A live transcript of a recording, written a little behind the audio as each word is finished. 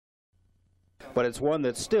but it's one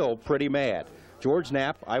that's still pretty mad. George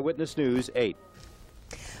Knapp, Eyewitness News 8.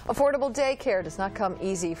 Affordable daycare does not come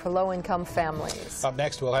easy for low-income families. Up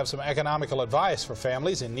next, we'll have some economical advice for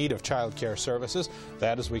families in need of child care services.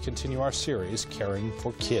 That as we continue our series, Caring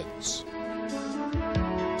for Kids.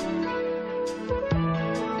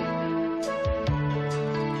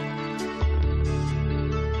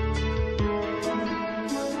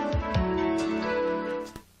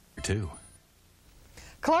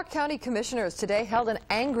 Clark County commissioners today held an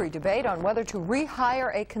angry debate on whether to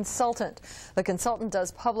rehire a consultant. The consultant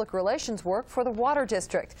does public relations work for the water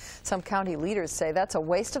district. Some county leaders say that's a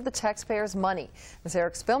waste of the taxpayers' money. As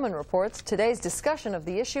Eric Spillman reports, today's discussion of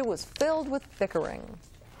the issue was filled with bickering.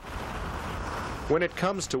 When it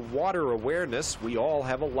comes to water awareness, we all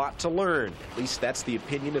have a lot to learn. At least that's the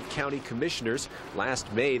opinion of county commissioners.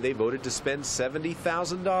 Last May, they voted to spend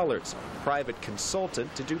 $70,000 on a private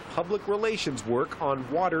consultant to do public relations work on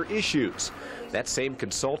water issues. That same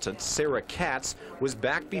consultant, Sarah Katz, was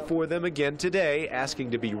back before them again today,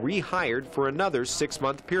 asking to be rehired for another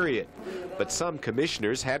 6-month period. But some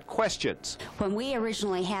commissioners had questions. When we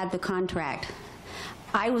originally had the contract,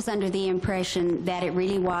 I was under the impression that it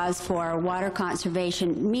really was for water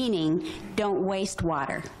conservation, meaning don't waste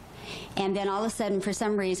water. And then all of a sudden, for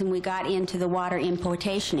some reason, we got into the water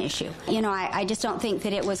importation issue. You know, I just don't think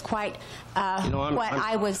that it was quite what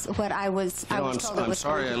I was told it was I'm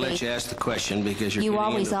sorry I let you ask the question because you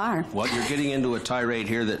always are. Well, you're getting into a tirade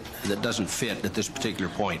here that doesn't fit at this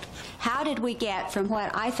particular point. How did we get from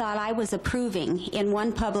what I thought I was approving in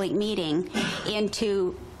one public meeting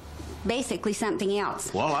into basically something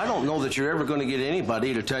else? Well, I don't know that you're ever going to get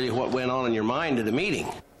anybody to tell you what went on in your mind at a meeting.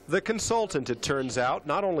 The consultant, it turns out,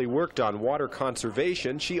 not only worked on water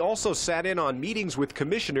conservation, she also sat in on meetings with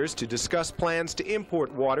commissioners to discuss plans to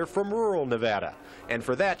import water from rural Nevada. And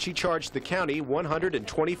for that, she charged the county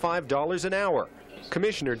 $125 an hour.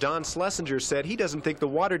 Commissioner Don Schlesinger said he doesn't think the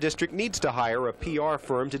water district needs to hire a PR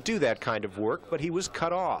firm to do that kind of work, but he was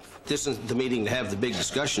cut off. This isn't the meeting to have the big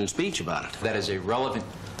discussion and speech about it. That is a relevant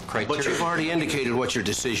criteria. But you've already indicated what your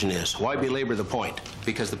decision is. Why belabor the point?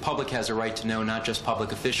 Because the public has a right to know, not just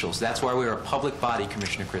public officials. That's why we're a public body,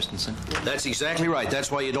 Commissioner Christensen. That's exactly right.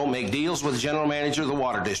 That's why you don't make deals with the general manager of the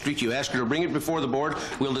water district. You ask her to bring it before the board.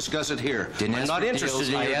 We'll discuss it here. I'm not interested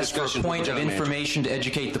in your discussion. I asked for a point of information to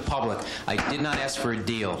educate the public. I did not ask for a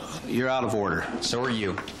deal. You're out of order. So are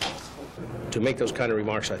you. To make those kind of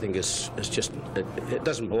remarks, I think, is just, it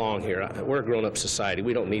doesn't belong here. We're a grown-up society.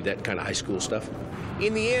 We don't need that kind of high school stuff.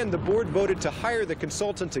 In the end, the board voted to hire the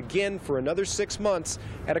consultant again for another 6 months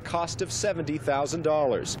at a cost of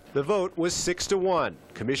 $70,000. The vote was 6-1.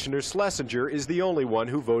 Commissioner Schlesinger is the only one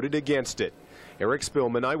who voted against it. Eric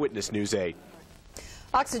Spillman, Eyewitness News 8.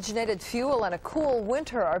 Oxygenated fuel and a cool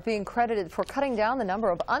winter are being credited for cutting down the number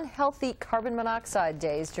of unhealthy carbon monoxide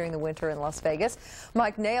days during the winter in Las Vegas.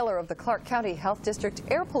 Mike Naylor of the Clark County Health District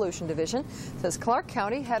Air Pollution Division says Clark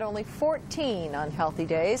County had only 14 unhealthy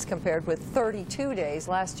days compared with 32 days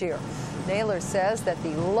last year. Naylor says that the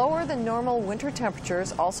lower than normal winter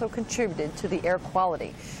temperatures also contributed to the air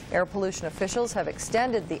quality. Air pollution officials have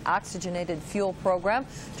extended the oxygenated fuel program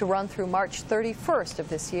to run through March 31st of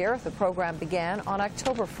this year. The program began on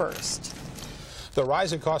October 1st. The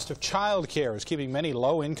rising cost of child care is keeping many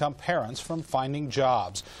low-income parents from finding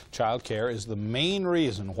jobs. Child care is the main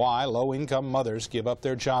reason why low-income mothers give up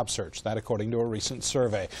their job search. That according to a recent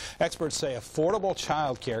survey. Experts say affordable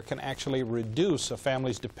child care can actually reduce a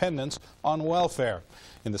family's dependence on welfare.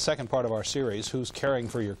 In the second part of our series, Who's Caring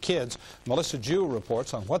for Your Kids?, Melissa Jew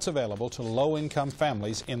reports on what's available to low-income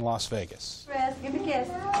families in Las Vegas. Give me a kiss.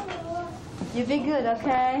 You be good,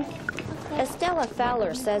 okay? Estella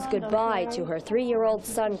Fowler says goodbye to her 3-year-old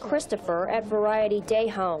son Christopher at Variety Day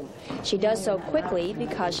Home. She does so quickly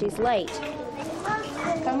because she's late.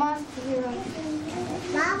 Come on.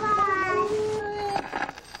 Bye-bye.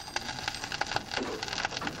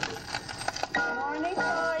 Good morning,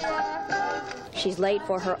 Toya. She's late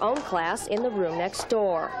for her own class in the room next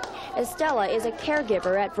door. Estella is a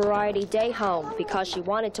caregiver at Variety Day Home because she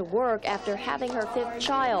wanted to work after having her 5th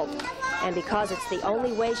child, and because it's the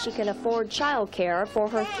only way she can afford child care for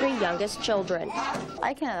her 3 youngest children.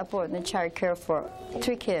 I can't afford the child care for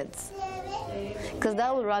 3 kids, because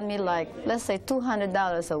that would run me like, let's say,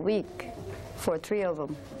 $200 a week for 3 of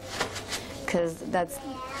them, because that's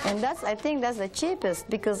And I think that's the cheapest,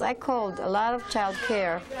 because I called a lot of child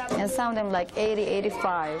care, and some of them like 80,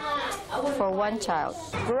 85 for one child.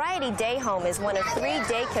 Variety Day Home is one of 3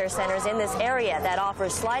 daycare centers in this area that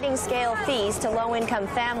offers sliding scale fees to low-income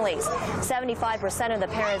families. 75% of the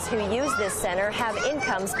parents who use this center have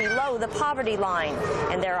incomes below the poverty line,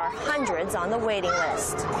 and there are hundreds on the waiting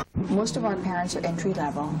list. Most of our parents are entry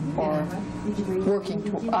level or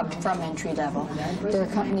working up from entry level. Their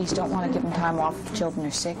companies don't want to give them time off if children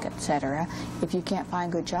are sick, etc. If you can't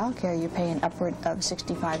find good child care, you're paying upward of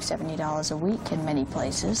 $65, $70 a week in many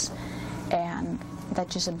places, and that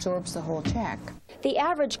just absorbs the whole check. The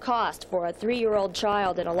average cost for a 3-year-old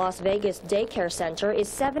child in a Las Vegas daycare center is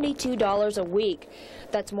 $72 a week.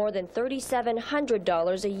 That's more than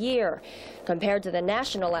 $3,700 a year, compared to the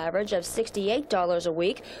national average of $68 a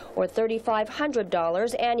week or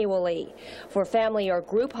 $3,500 annually. For family or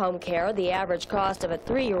group home care, the average cost of a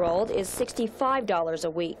 3-year-old is $65 a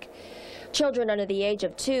week. Children under the age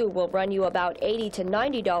of 2 will run you about $80 to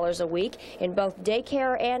 $90 a week in both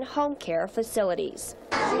daycare and home care facilities.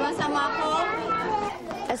 You want some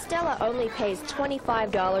apple? Estella only pays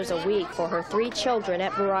 $25 a week for her 3 children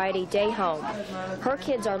at Variety Day Home. Her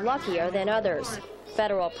kids are luckier than others.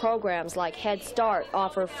 Federal programs like Head Start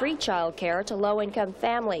offer free child care to low-income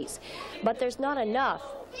families, but there's not enough.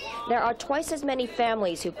 There are twice as many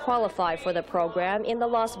families who qualify for the program in the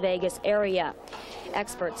Las Vegas area.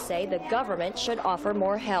 Experts say the government should offer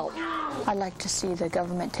more help. I'd like to see the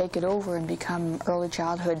government take it over and become early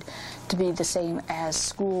childhood to be the same as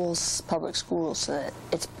schools, public schools, so that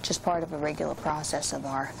it's just part of a regular process of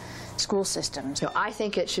our school system. So I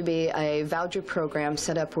think it should be a voucher program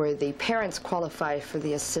set up where the parents qualify for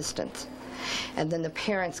the assistance, and then the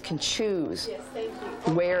parents can choose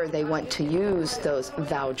where they want to use those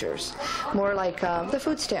vouchers. More like the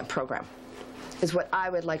food stamp program is what I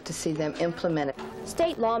would like to see them implemented.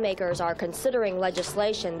 State lawmakers are considering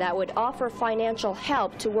legislation that would offer financial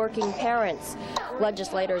help to working parents.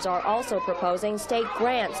 Legislators are also proposing state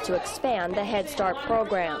grants to expand the Head Start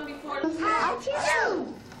program.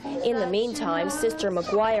 In the meantime, Sister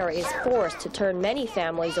McGuire is forced to turn many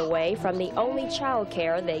families away from the only child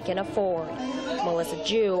care they can afford. Melissa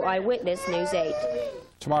Jew, Eyewitness News 8.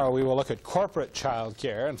 Tomorrow we will look at corporate child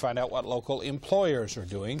care and find out what local employers are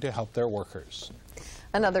doing to help their workers.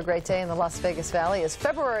 Another great day in the Las Vegas Valley as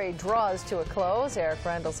February draws to a close. Eric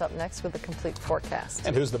Randall's up next with a complete forecast.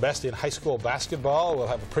 And who's the best in high school basketball? We'll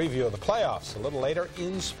have a preview of the playoffs a little later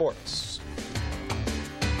in sports.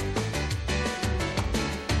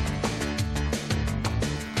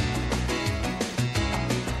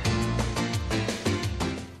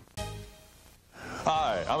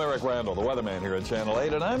 Hi, I'm Eric Randall, the weatherman here at Channel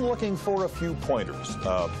 8, and I'm looking for a few pointers,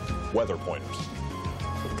 weather pointers.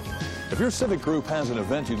 If your civic group has an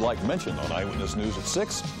event you'd like mentioned on Eyewitness News at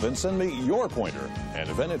 6, then send me your pointer and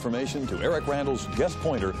event information to Eric Randall's guest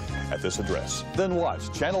pointer at this address. Then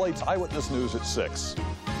watch Channel 8's Eyewitness News at 6.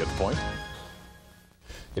 Get the point?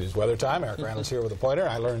 It is weather time. Eric Randall's here with a pointer.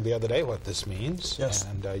 I learned the other day what this means. Yes.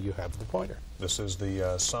 And you have the pointer. This is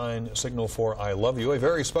the signal for I love you, a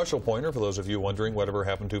very special pointer for those of you wondering whatever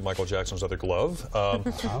happened to Michael Jackson's other glove.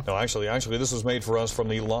 No, actually, this was made for us from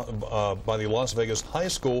by the Las Vegas High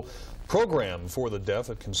School program for the deaf.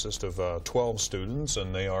 It consists of 12 students,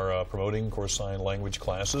 and they are promoting, of course, sign language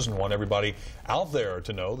classes, and want everybody out there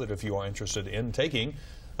to know that if you are interested in taking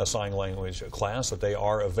a sign language class, that they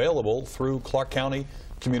are available through Clark County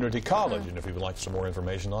Community College. And if you would like some more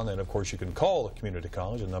information on that, of course, you can call the Community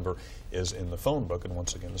College. The number is in the phone book. And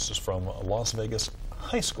once again, this is from Las Vegas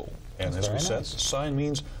High School. And as we said, the sign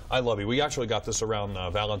means I love you. We actually got this around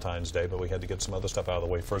Valentine's Day, but we had to get some other stuff out of the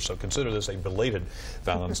way first. So consider this a belated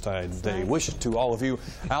Valentine's Day wish to all of you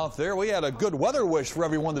out there. We had a good weather wish for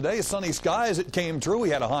everyone today. Sunny skies, it came true. We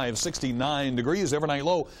had a high of 69 degrees. Overnight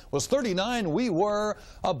low was 39. We were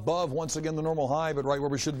above, once again, the normal high, but right where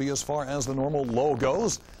we should be as far as the normal low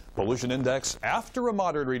goes. Pollution index, after a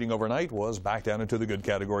moderate reading overnight, was back down into the good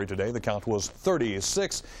category today. The count was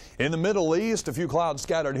 36. In the Middle East, a few clouds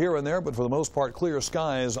scattered here and there, but for the most part, clear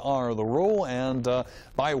skies are the rule. And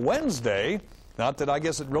by Wednesday, not that I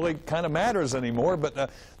guess it really kind of matters anymore, but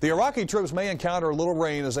the Iraqi troops may encounter a little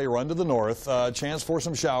rain as they run to the north. Chance for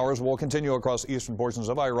some showers will continue across eastern portions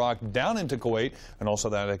of Iraq, down into Kuwait, and also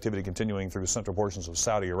that activity continuing through central portions of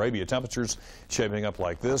Saudi Arabia. Temperatures shaping up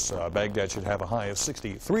like this. Baghdad should have a high of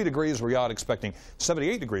 63 degrees. Riyadh expecting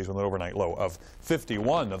 78 degrees with an overnight low of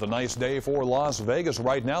 51. Another nice day for Las Vegas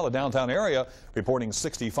right now. The downtown area reporting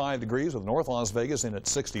 65 degrees with North Las Vegas in at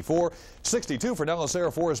 64. 62 for Dallas Air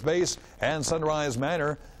Force Base and Sunrise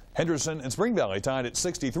Manor. Henderson and Spring Valley tied at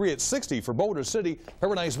 63. At 60 for Boulder City.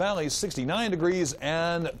 Paradise Valley 69 degrees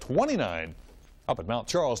and 29. Up at Mount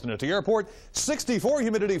Charleston at the airport, 64,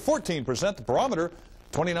 humidity 14%, the barometer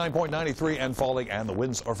 29.93 and falling, and the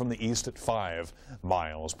winds are from the east at 5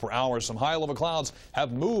 miles per hour. Some high-level clouds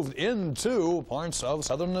have moved into parts of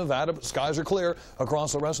southern Nevada, but skies are clear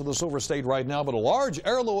across the rest of the Silver State right now. But a large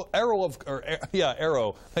arrow, you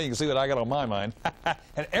can see what I got on my mind,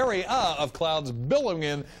 an area of clouds billowing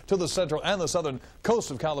in to the central and the southern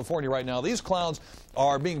coast of California right now. These clouds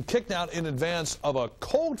are being kicked out in advance of a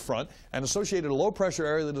cold front and associated low pressure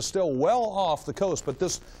area that is still well off the coast. But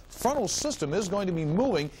this frontal system is going to be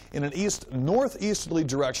moving in an east-northeasterly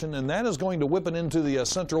direction, and that is going to whip it into the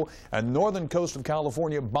central and northern coast of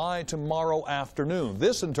California by tomorrow afternoon.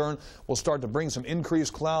 This, in turn, will start to bring some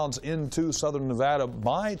increased clouds into southern Nevada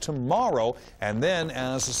by tomorrow, and then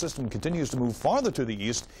as the system continues to move farther to the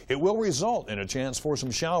east, it will result in a chance for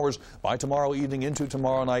some showers by tomorrow evening into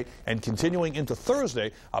tomorrow night and continuing into Thursday,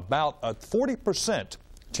 about a 40%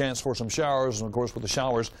 chance for some showers, and of course with the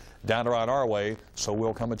showers down around our way, so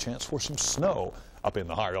will come a chance for some snow up in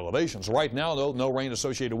the higher elevations. Right now, though, no rain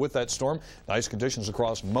associated with that storm. Nice conditions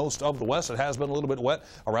across most of the west. It has been a little bit wet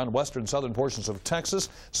around western southern portions of Texas.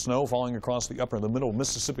 Snow falling across the upper and the middle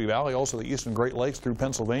Mississippi Valley, also the eastern Great Lakes through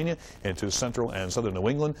Pennsylvania into central and southern New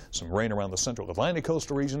England. Some rain around the central Atlantic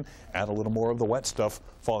coastal region, and a little more of the wet stuff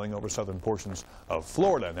falling over southern portions of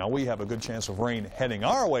Florida. Now, we have a good chance of rain heading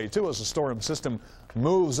our way, too, as the storm system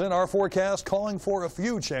moves in. Our forecast calling for a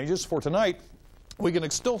few changes for tonight. We can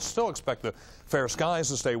still expect the fair skies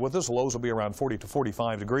to stay with us. Lows will be around 40 to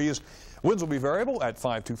 45 degrees. Winds will be variable at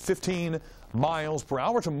 5 to 15 miles per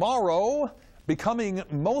hour. Tomorrow, becoming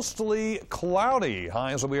mostly cloudy.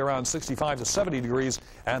 Highs will be around 65 to 70 degrees,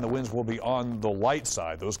 and the winds will be on the light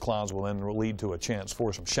side. Those clouds will then lead to a chance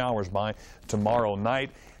for some showers by tomorrow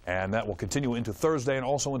night. And that will continue into Thursday and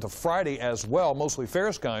also into Friday as well. Mostly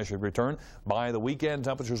fair skies should return. By the weekend,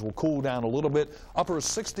 temperatures will cool down a little bit. Upper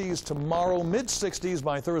 60s tomorrow, mid 60s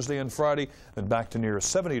by Thursday and Friday, then back to near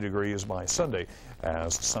 70 degrees by Sunday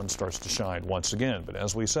as the sun starts to shine once again. But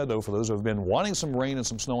as we said, though, for those who have been wanting some rain and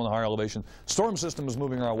some snow in the higher elevation, storm system is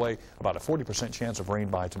moving our way. About a 40% chance of rain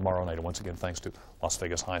by tomorrow night. And once again, thanks to Las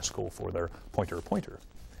Vegas High School for their pointer.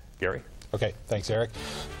 Gary? Okay, thanks, Eric.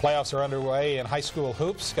 Playoffs are underway in high school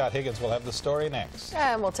hoops. Scott Higgins will have the story next.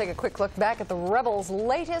 And we'll take a quick look back at the Rebels'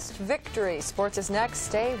 latest victory. Sports is next.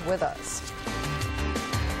 Stay with us.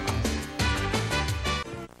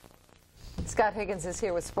 Scott Higgins is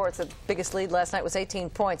here with sports. The biggest lead last night was 18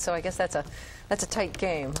 points, so I guess that's a tight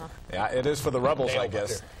game. Huh? Yeah, it is for the Rebels, I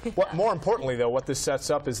guess. More importantly, though, what this sets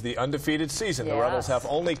up is the undefeated season. Yes. The Rebels have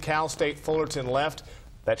only Cal State Fullerton left.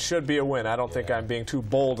 That should be a win. I don't think I'm being too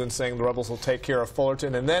bold in saying the Rebels will take care of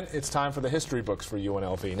Fullerton. And then it's time for the history books for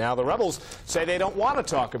UNLV. Now, the Rebels say they don't want to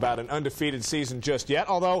talk about an undefeated season just yet,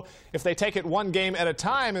 although if they take it one game at a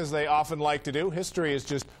time, as they often like to do, history is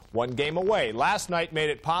just one game away. Last night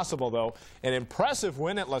made it possible, though. An impressive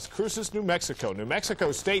win at Las Cruces, New Mexico. New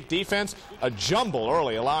Mexico State defense, a jumble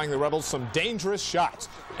early, allowing the Rebels some dangerous shots.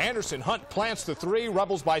 Anderson Hunt plants the three,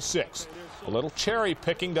 Rebels by 6. A little cherry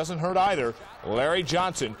picking doesn't hurt either. Larry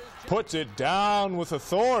Johnson puts it down with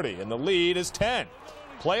authority, and the lead is 10.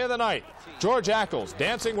 Play of the night, George Ackles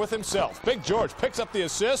dancing with himself. Big George picks up the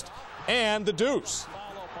assist and the deuce.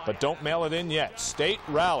 But don't mail it in yet. State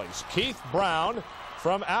rallies. Keith Brown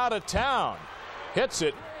from out of town hits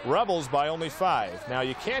it. Rebels by only 5. Now,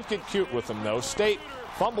 you can't get cute with them, though. State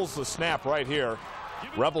fumbles the snap right here.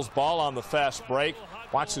 Rebels ball on the fast break.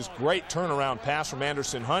 Watch this great turnaround pass from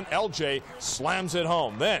Anderson Hunt. LJ slams it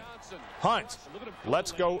home. Then Hunt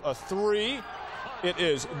lets go a 3. It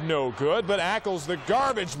is no good, but Ackles, the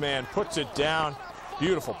garbage man, puts it down.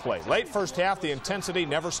 Beautiful play. Late first half, the intensity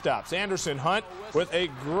never stops. Anderson Hunt with a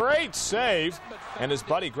great save, and his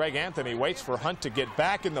buddy Greg Anthony waits for Hunt to get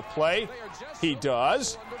back in the play. He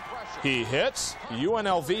does. He hits.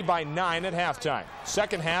 UNLV by 9 at halftime.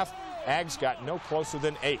 Second half, Ags got no closer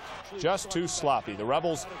than 8. Just too sloppy. The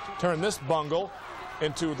Rebels turn this bungle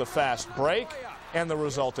into the fast break and the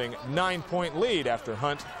resulting 9-point lead after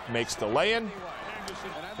Hunt makes the lay-in.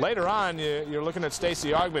 Later on, you're looking at Stacey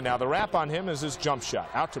Ogben now. The rap on him is his jump shot.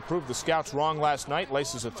 Out to prove the scouts wrong last night.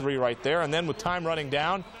 Laces a 3 right there. And then with time running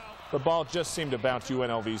down, the ball just seemed to bounce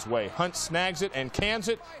UNLV's way. Hunt snags it and cans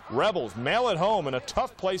it. Rebels mail it home in a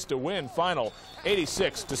tough place to win. Final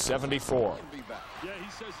 86-74.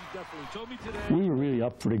 We were really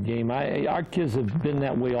up for the game. Our kids have been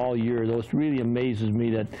that way all year. Though it really amazes me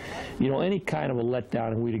that, any kind of a letdown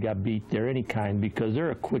and we'd have got beat there, any kind, because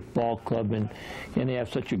they're a quick ball club and they have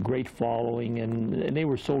such a great following, and they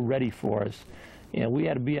were so ready for us. and we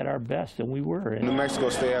had to be at our best, and we were. New Mexico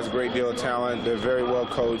State has a great deal of talent. They're very well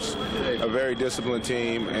coached, a very disciplined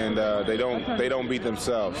team, and they don't beat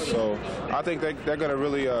themselves. So I think they're going to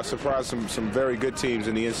really surprise some very good teams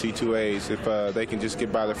in the NC2As if they can just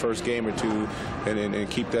get by the first game or two and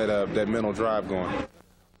keep that mental drive going.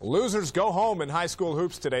 Losers go home in high school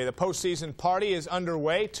hoops today. The postseason party is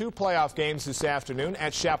underway. 2 playoff games this afternoon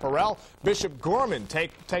at Chaparral. Bishop Gorman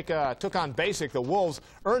took on Basic. The Wolves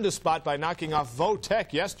earned a spot by knocking off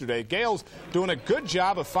Votech yesterday. Gales doing a good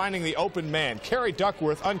job of finding the open man. Kerry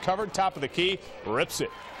Duckworth uncovered top of the key, rips it.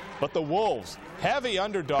 But the Wolves, heavy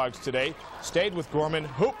underdogs today, stayed with Gorman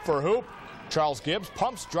hoop for hoop. Charles Gibbs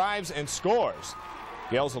pumps, drives, and scores.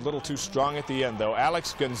 Gales a little too strong at the end, though.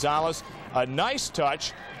 Alex Gonzalez, a nice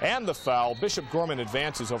touch, and the foul. Bishop Gorman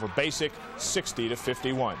advances over Basic,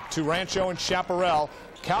 60-51. To Rancho and Chaparral,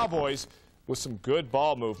 Cowboys with some good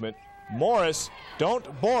ball movement. Morris,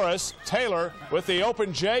 don't Boris. Taylor with the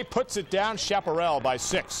open J, puts it down. Chaparral by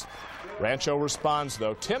 6. Rancho responds,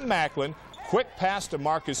 though. Tim Macklin, quick pass to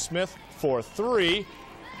Marcus Smith for 3.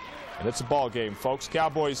 And it's a ball game, folks.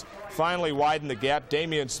 Cowboys finally widen the gap.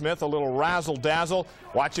 Damian Smith, a little razzle-dazzle.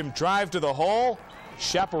 Watch him drive to the hole.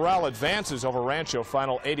 Chaparral advances over Rancho,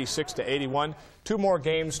 final 86-81. 2 more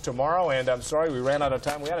games tomorrow, and I'm sorry we ran out of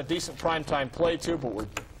time. We had a decent primetime play, too, but we're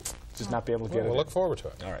just not be able to get it. We'll look forward to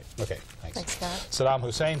it. All right. Okay, thanks. Thanks, Scott. Saddam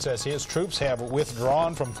Hussein says his troops have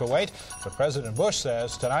withdrawn from Kuwait, but President Bush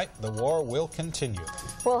says tonight the war will continue.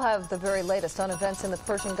 We'll have the very latest on events in the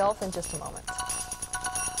Persian Gulf in just a moment.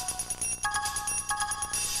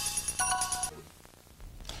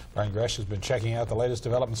 Brian Gresh has been checking out the latest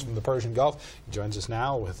developments from the Persian Gulf. He joins us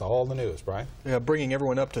now with all the news. Brian? Yeah, bringing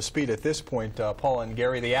everyone up to speed at this point, Paul and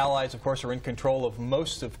Gary. The Allies, of course, are in control of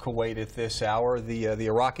most of Kuwait at this hour. The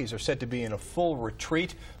Iraqis are said to be in a full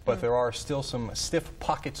retreat, but there are still some stiff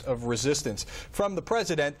pockets of resistance. From the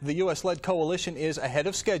president, the U.S.-led coalition is ahead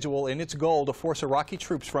of schedule in its goal to force Iraqi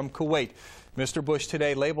troops from Kuwait. Mr. Bush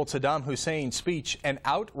today labeled Saddam Hussein's speech an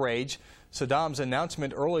outrage. Saddam's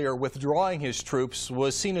announcement earlier withdrawing his troops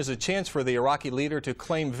was seen as a chance for the Iraqi leader to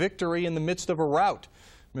claim victory in the midst of a rout.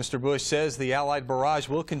 Mr. Bush says the Allied barrage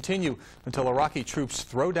will continue until Iraqi troops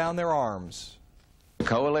throw down their arms. The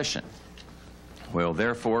coalition will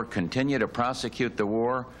therefore continue to prosecute the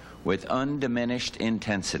war with undiminished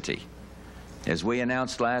intensity. As we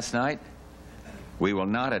announced last night, we will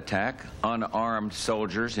not attack unarmed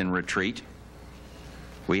soldiers in retreat.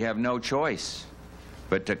 We have no choice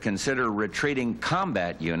but to consider retreating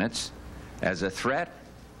combat units as a threat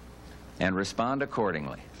and respond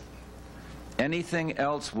accordingly. Anything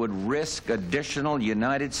else would risk additional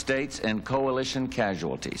United States and coalition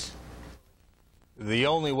casualties. The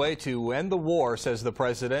only way to end the war, says the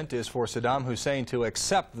president, is for Saddam Hussein to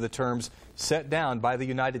accept the terms set down by the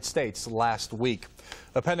United States last week.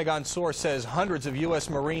 A Pentagon source says hundreds of U.S.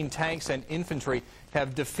 Marine tanks and infantry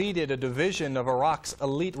have defeated a division of Iraq's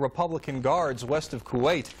elite Republican Guards west of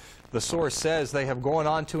Kuwait. The source says they have gone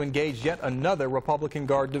on to engage yet another Republican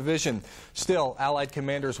Guard division. Still, Allied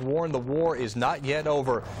commanders warn the war is not yet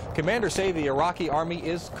over. Commanders say the Iraqi army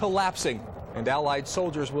is collapsing, and Allied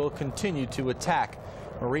soldiers will continue to attack.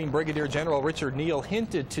 Marine Brigadier General Richard Neal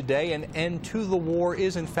hinted today an end to the war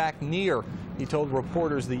is in fact near. He told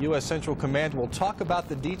reporters the U.S. Central Command will talk about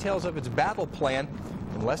the details of its battle plan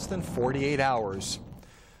in less than 48 hours.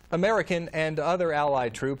 American and other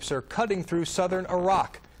Allied troops are cutting through southern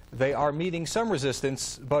Iraq. They are meeting some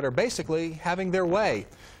resistance, but are basically having their way.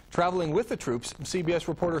 Traveling with the troops, CBS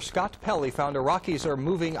reporter Scott Pelley found Iraqis are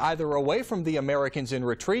moving either away from the Americans in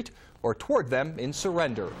retreat or toward them in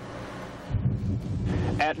surrender.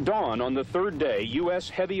 At dawn on the 3rd day, U.S.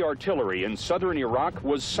 heavy artillery in southern Iraq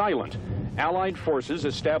was silent. Allied forces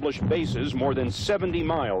established bases more than 70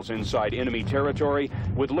 miles inside enemy territory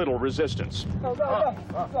with little resistance.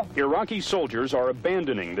 Iraqi soldiers are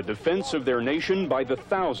abandoning the defense of their nation by the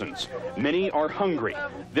thousands. Many are hungry.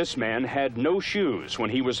 This man had no shoes when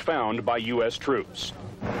he was found by U.S. troops.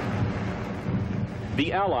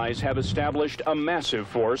 The Allies have established a massive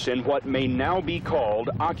force in what may now be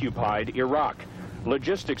called occupied Iraq.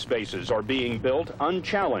 Logistics bases are being built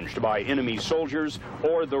unchallenged by enemy soldiers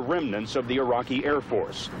or the remnants of the Iraqi Air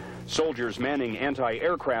Force. Soldiers manning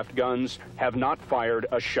anti-aircraft guns have not fired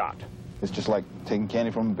a shot. It's just like taking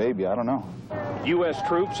candy from a baby. I don't know. U.S.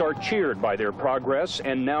 troops are cheered by their progress,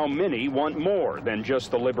 and now many want more than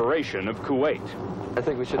just the liberation of Kuwait. I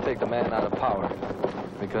think we should take the man out of power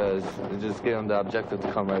because it just gave him the objective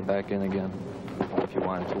to come right back in again if he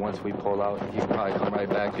wanted to. Once we pull out, he can probably come right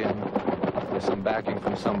back in with some backing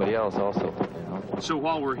from somebody else also. You know? So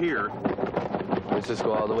while we're here, always just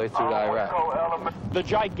go all the way through to Iraq. The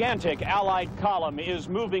gigantic Allied column is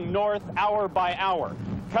moving north hour by hour,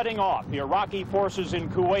 cutting off the Iraqi forces in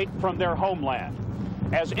Kuwait from their homeland.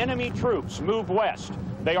 As enemy troops move west,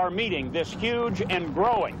 they are meeting this huge and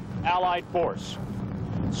growing Allied force.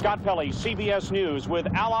 Scott Pelley, CBS News, with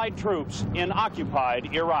Allied troops in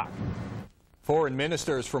occupied Iraq. Foreign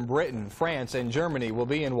ministers from Britain, France, and Germany will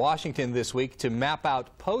be in Washington this week to map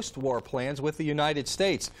out post-war plans with the United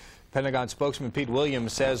States. Pentagon spokesman Pete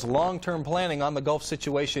Williams says long-term planning on the Gulf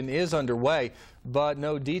situation is underway, but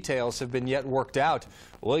no details have been yet worked out.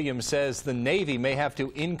 Williams says the Navy may have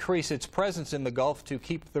to increase its presence in the Gulf to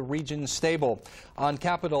keep the region stable. On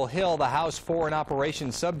Capitol Hill, the House Foreign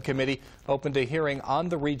Operations Subcommittee opened a hearing on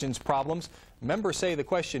the region's problems. Members say the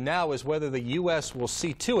question now is whether the U.S. will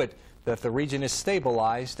see to it that the region is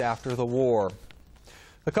stabilized after the war.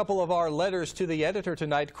 A couple of our letters to the editor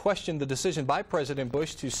tonight questioned the decision by President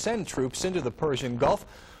Bush to send troops into the Persian Gulf.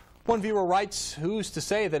 One viewer writes, who's to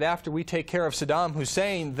say that after we take care of Saddam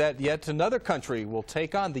Hussein that yet another country will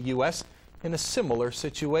take on the U.S. in a similar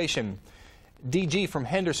situation? DG from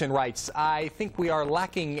Henderson writes, I think we are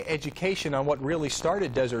lacking education on what really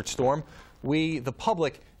started Desert Storm. We, the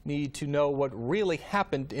public, need to know what really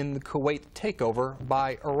happened in the Kuwait takeover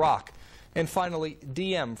by Iraq. And finally,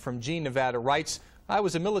 DM from G, Nevada writes, I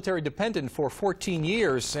was a military dependent for 14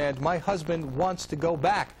 years, and my husband wants to go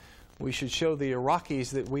back. We should show the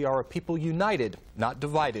Iraqis that we are a people united, not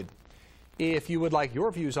divided. If you would like your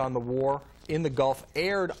views on the war in the Gulf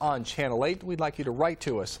aired on Channel 8, we'd like you to write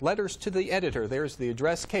to us. Letters to the editor. There's the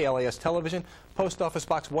address, KLAS Television, Post Office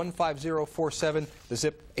Box 15047, the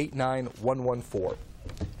zip 89114.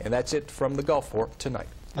 And that's it from the Gulf War tonight.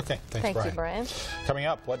 Okay, thanks, Thank Brian. you, Brian. Coming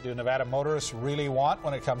up, what do Nevada motorists really want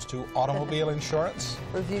when it comes to automobile insurance?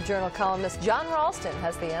 Review Journal columnist John Ralston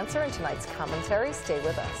has the answer in tonight's commentary. Stay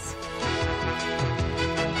with us.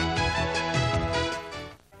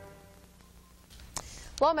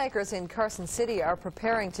 Lawmakers in Carson City are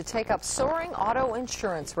preparing to take up soaring auto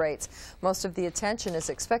insurance rates. Most of the attention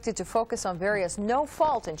is expected to focus on various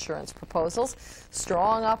no-fault insurance proposals.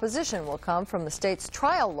 Strong opposition will come from the state's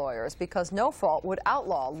trial lawyers because no-fault would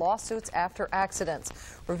outlaw lawsuits after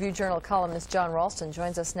accidents. Review Journal columnist John Ralston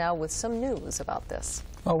joins us now with some news about this.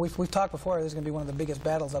 Well, we've talked before. This is going to be one of the biggest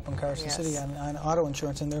battles up in Carson City on auto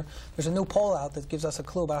insurance, and there's a new poll out that gives us a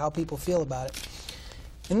clue about how people feel about it.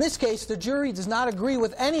 In this case, the jury does not agree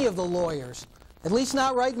with any of the lawyers, at least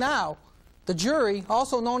not right now. The jury,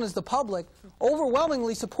 also known as the public,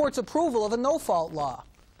 overwhelmingly supports approval of a no-fault law.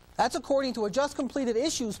 That's according to a just-completed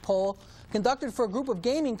issues poll conducted for a group of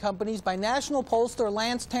gaming companies by national pollster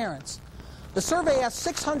Lance Tarrance. The survey asked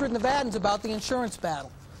 600 Nevadans about the insurance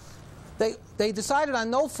battle. They decided on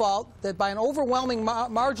no-fault that by an overwhelming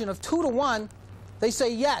margin of 2-to-1, they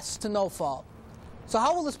say yes to no-fault. So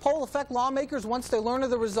how will this poll affect lawmakers once they learn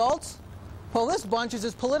of the results? Well, this bunch is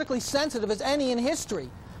as politically sensitive as any in history.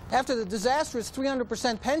 After the disastrous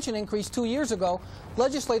 300% pension increase 2 years ago,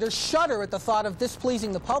 legislators shudder at the thought of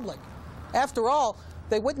displeasing the public. After all,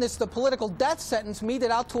 they witnessed the political death sentence meted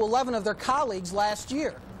out to 11 of their colleagues last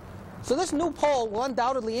year. So this new poll will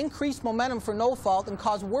undoubtedly increase momentum for no fault and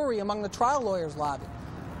cause worry among the trial lawyers' lobby.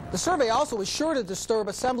 The survey also is sure to disturb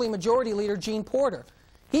Assembly Majority Leader Gene Porter.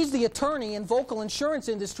 He's the attorney and vocal insurance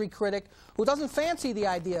industry critic who doesn't fancy the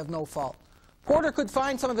idea of no fault. Porter could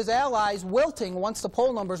find some of his allies wilting once the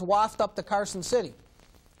poll numbers waft up to Carson City.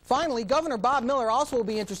 Finally, Governor Bob Miller also will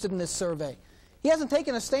be interested in this survey. He hasn't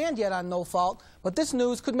taken a stand yet on no fault, but this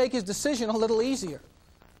news could make his decision a little easier.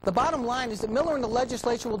 The bottom line is that Miller and the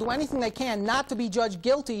legislature will do anything they can not to be judged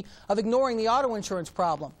guilty of ignoring the auto insurance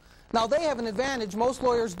problem. Now, they have an advantage most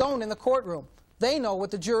lawyers don't in the courtroom. They know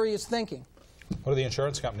what the jury is thinking. What do the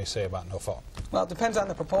insurance companies say about no-fault? Well, it depends on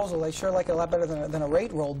the proposal. They sure like it a lot better than a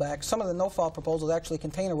rate rollback. Some of the no-fault proposals actually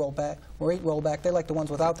contain a rate rollback. They like the ones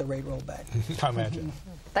without the rate rollback. I imagine.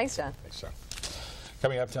 Thanks, John. Thanks, John.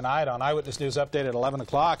 Coming up tonight on Eyewitness News Update at 11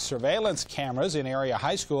 o'clock, surveillance cameras in area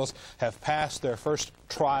high schools have passed their first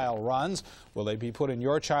trial runs. Will they be put in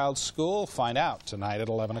your child's school? Find out tonight at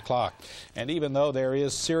 11 o'clock. And even though there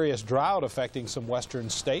is serious drought affecting some western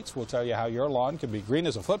states, we'll tell you how your lawn can be green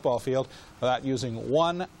as a football field without using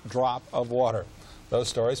one drop of water. Those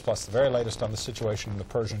stories, plus the very latest on the situation in the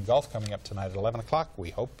Persian Gulf, coming up tonight at 11 o'clock. We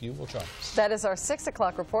hope you will join us. That is our 6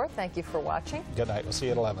 o'clock report. Thank you for watching. Good night. We'll see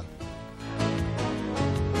you at 11.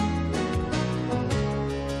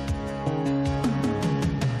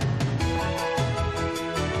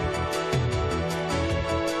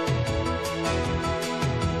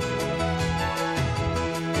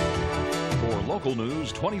 local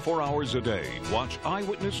news 24 hours a day. Watch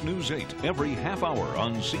Eyewitness News 8 every half hour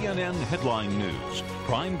on CNN Headline News.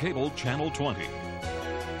 Prime Cable Channel 20.